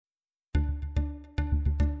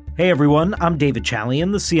Hey everyone, I'm David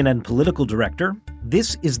Chalian, the CNN political director.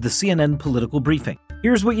 This is the CNN Political Briefing.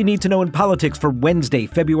 Here's what you need to know in politics for Wednesday,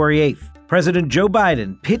 February 8th. President Joe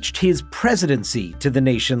Biden pitched his presidency to the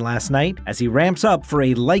nation last night as he ramps up for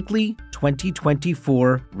a likely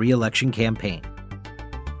 2024 re-election campaign.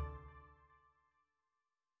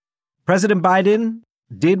 President Biden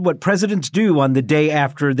did what presidents do on the day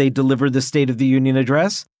after they deliver the State of the Union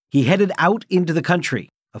address. He headed out into the country,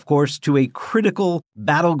 of course, to a critical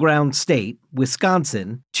battleground state,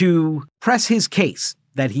 Wisconsin, to press his case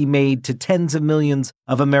that he made to tens of millions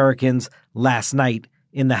of Americans last night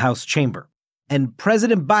in the House chamber. And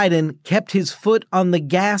President Biden kept his foot on the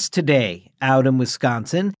gas today out in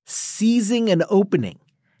Wisconsin, seizing an opening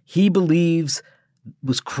he believes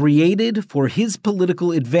was created for his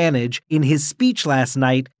political advantage in his speech last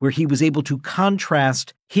night, where he was able to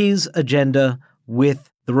contrast his agenda with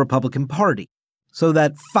the Republican Party. So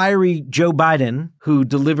that fiery Joe Biden, who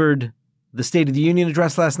delivered the State of the Union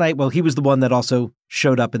address last night, well, he was the one that also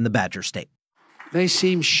showed up in the Badger State. They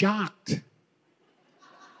seem shocked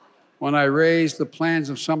when I raised the plans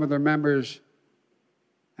of some of their members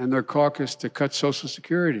and their caucus to cut Social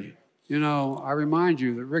Security. You know, I remind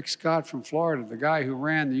you that Rick Scott from Florida, the guy who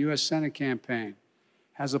ran the U.S. Senate campaign,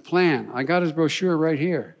 has a plan. I got his brochure right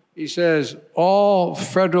here. He says, all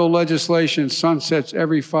federal legislation sunsets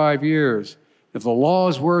every 5 years. If the law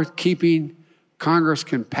is worth keeping, Congress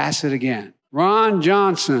can pass it again. Ron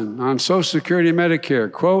Johnson on Social Security and Medicare,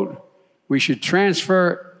 quote, we should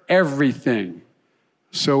transfer everything.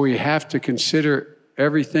 So we have to consider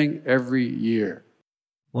everything every year.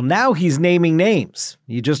 Well, now he's naming names.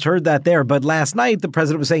 You just heard that there. But last night, the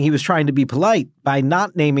president was saying he was trying to be polite by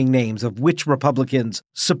not naming names of which Republicans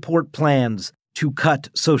support plans to cut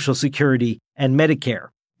Social Security and Medicare.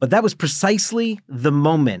 But that was precisely the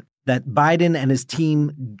moment that Biden and his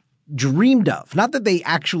team dreamed of. Not that they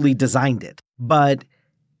actually designed it, but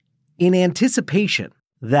in anticipation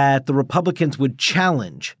that the Republicans would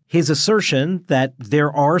challenge his assertion that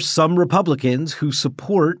there are some Republicans who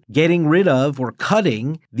support getting rid of or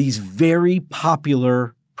cutting these very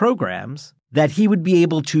popular programs, that he would be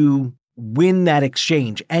able to win that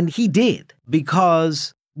exchange. And he did,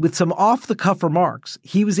 because with some off-the-cuff remarks,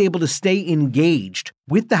 he was able to stay engaged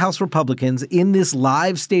with the House Republicans in this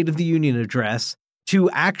live State of the Union address to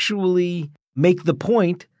actually make the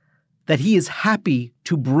point that he is happy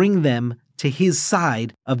to bring them to his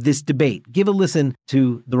side of this debate. Give a listen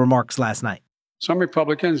to the remarks last night. Some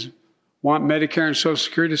Republicans want Medicare and Social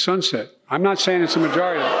Security to sunset. I'm not saying it's a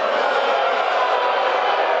majority.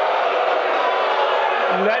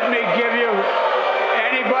 Let me give you,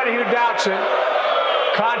 anybody who doubts it,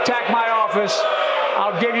 contact my office.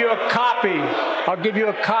 I'll give you a copy. I'll give you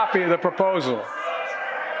a copy of the proposal.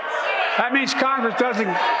 That means Congress doesn't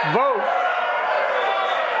vote.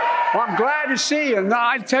 Well, I'm glad to see you. No,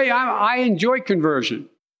 I tell you, I enjoy conversion.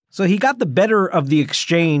 So he got the better of the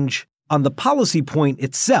exchange on the policy point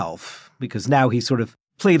itself, because now he sort of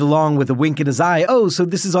played along with a wink in his eye. Oh, so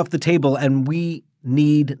this is off the table, and we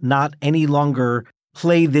need not any longer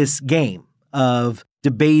play this game of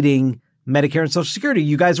debating Medicare and Social Security.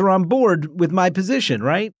 You guys are on board with my position,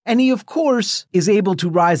 right? And he, of course, is able to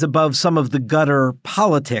rise above some of the gutter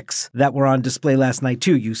politics that were on display last night,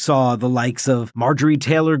 too. You saw the likes of Marjorie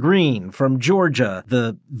Taylor Greene from Georgia,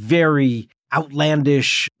 the very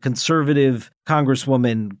outlandish conservative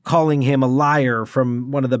congresswoman calling him a liar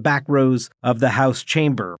from one of the back rows of the House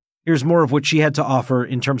chamber. Here's more of what she had to offer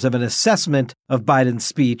in terms of an assessment of Biden's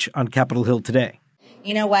speech on Capitol Hill today.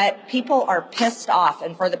 You know what? People are pissed off.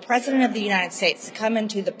 And for the president of the United States to come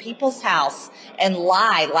into the people's house and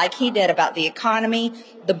lie like he did about the economy,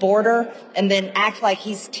 the border, and then act like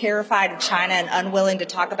he's terrified of China and unwilling to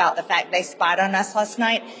talk about the fact they spied on us last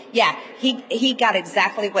night. Yeah, he got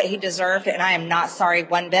exactly what he deserved, and I am not sorry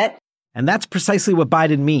one bit. And that's precisely what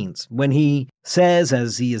Biden means when he says,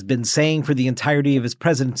 as he has been saying for the entirety of his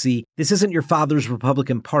presidency, this isn't your father's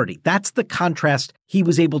Republican Party. That's the contrast he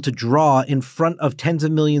was able to draw in front of tens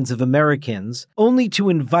of millions of Americans, only to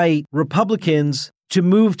invite Republicans to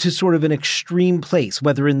move to sort of an extreme place,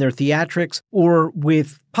 whether in their theatrics or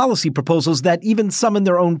with policy proposals that even some in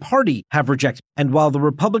their own party have rejected. And while the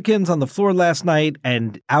Republicans on the floor last night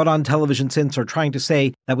and out on television since are trying to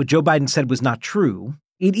say that what Joe Biden said was not true,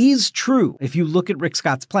 it is true, if you look at Rick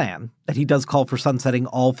Scott's plan, that he does call for sunsetting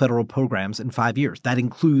all federal programs in 5 years. That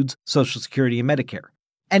includes Social Security and Medicare.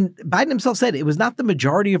 And Biden himself said it was not the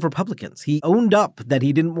majority of Republicans. He owned up that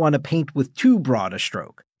he didn't want to paint with too broad a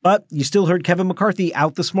stroke. But you still heard Kevin McCarthy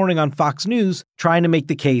out this morning on Fox News trying to make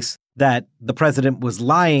the case that the president was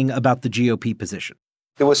lying about the GOP position.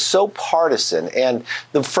 It was so partisan, and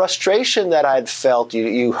the frustration that I'd felt,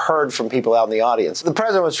 you heard from people out in the audience. The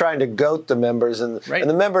president was trying to goat the members, and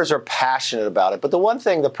the members are passionate about it. But the one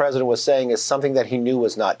thing the president was saying is something that he knew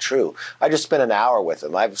was not true. I just spent an hour with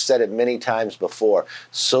him. I've said it many times before.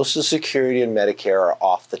 Social Security and Medicare are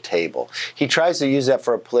off the table. He tries to use that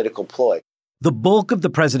for a political ploy. The bulk of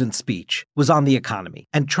the president's speech was on the economy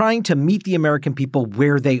and trying to meet the American people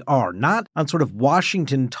where they are, not on sort of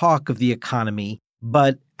Washington talk of the economy,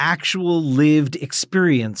 but actual lived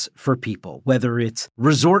experience for people, whether it's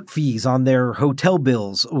resort fees on their hotel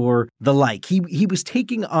bills or the like. He was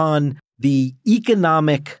taking on the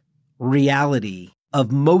economic reality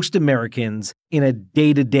of most Americans in a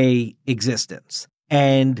day-to-day existence.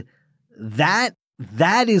 And that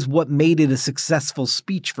is what made it a successful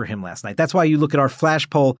speech for him last night. That's why you look at our flash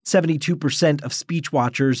poll, 72% of speech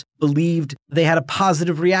watchers believed they had a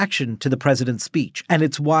positive reaction to the president's speech. And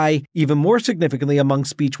it's why, even more significantly among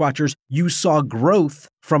speech watchers, you saw growth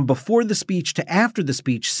from before the speech to after the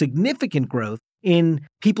speech, significant growth in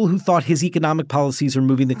people who thought his economic policies are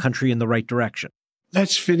moving the country in the right direction.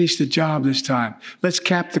 Let's finish the job this time. Let's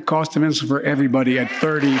cap the cost of insulin for everybody at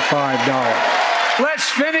 $35. Let's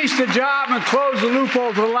finish the job and close the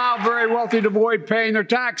loophole to allow very wealthy to avoid paying their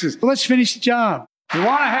taxes. Let's finish the job. We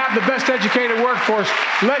want to have the best educated workforce.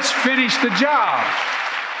 Let's finish the job.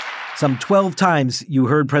 Some 12 times you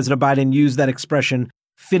heard President Biden use that expression,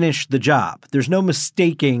 finish the job. There's no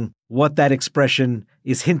mistaking what that expression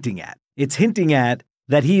is hinting at. It's hinting at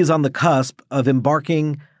that he is on the cusp of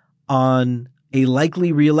embarking on a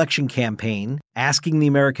likely re-election campaign asking the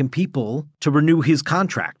American people to renew his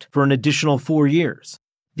contract for an additional 4 years.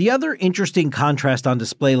 The other interesting contrast on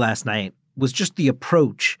display last night was just the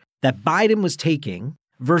approach that Biden was taking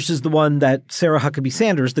versus the one that Sarah Huckabee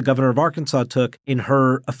Sanders, the governor of Arkansas, took in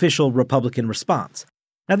her official Republican response.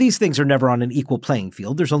 Now, these things are never on an equal playing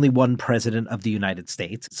field. There's only one president of the United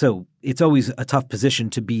States, so it's always a tough position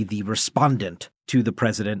to be the respondent to the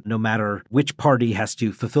president, no matter which party has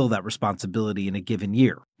to fulfill that responsibility in a given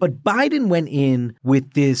year. But Biden went in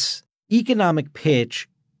with this economic pitch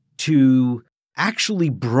to actually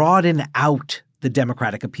broaden out the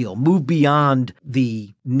Democratic appeal, move beyond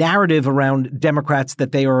the narrative around Democrats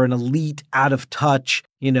that they are an elite, out of touch,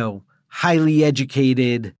 highly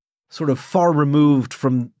educated, sort of far removed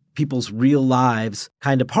from people's real lives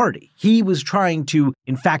kind of party. He was trying to,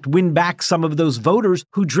 in fact, win back some of those voters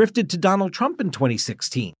who drifted to Donald Trump in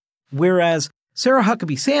 2016. Whereas Sarah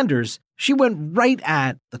Huckabee Sanders, she went right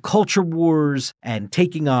at the culture wars and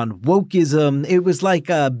taking on wokeism. It was like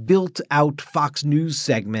a built-out Fox News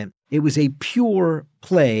segment. It was a pure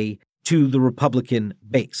play to the Republican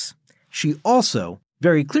base. She also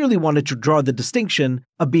very clearly wanted to draw the distinction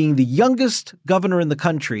of being the youngest governor in the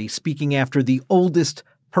country, speaking after the oldest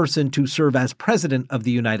person to serve as president of the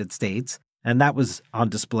United States, and that was on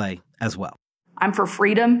display as well. I'm for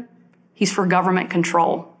freedom. He's for government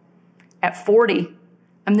control. At 40,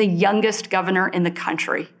 I'm the youngest governor in the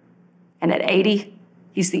country. And at 80,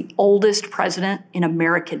 he's the oldest president in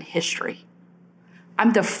American history.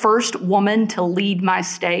 I'm the first woman to lead my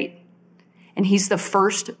state. And he's the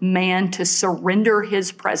first man to surrender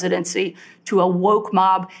his presidency to a woke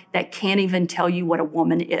mob that can't even tell you what a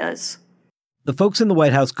woman is. The folks in the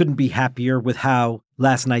White House couldn't be happier with how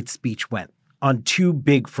last night's speech went on two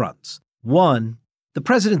big fronts. One, the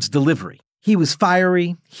president's delivery. He was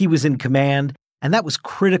fiery, he was in command, and that was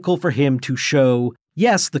critical for him to show,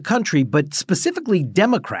 yes, the country, but specifically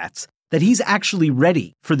Democrats, that he's actually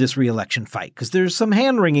ready for this re-election fight, because there's some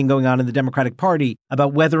hand-wringing going on in the Democratic Party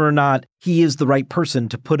about whether or not he is the right person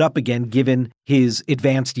to put up again, given his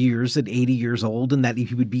advanced years at 80 years old, and that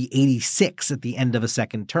he would be 86 at the end of a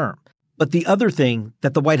second term. But the other thing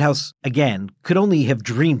that the White House, again, could only have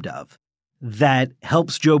dreamed of that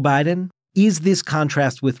helps Joe Biden is this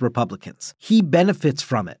contrast with Republicans. He benefits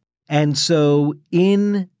from it. And so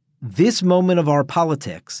in this moment of our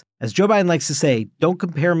politics, as Joe Biden likes to say, don't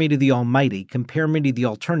compare me to the almighty, compare me to the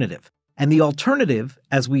alternative. And the alternative,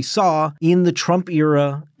 as we saw in the Trump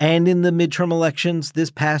era and in the midterm elections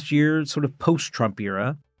this past year, sort of post-Trump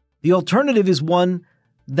era, the alternative is one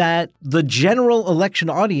that the general election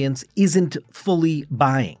audience isn't fully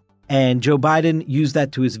buying. And Joe Biden used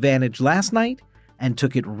that to his advantage last night and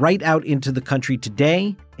took it right out into the country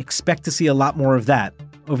today. Expect to see a lot more of that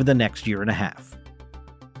over the next year and a half.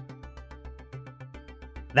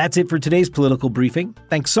 That's it for today's political briefing.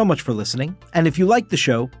 Thanks so much for listening. And if you like the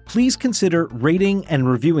show, please consider rating and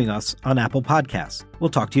reviewing us on Apple Podcasts.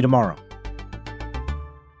 We'll talk to you tomorrow.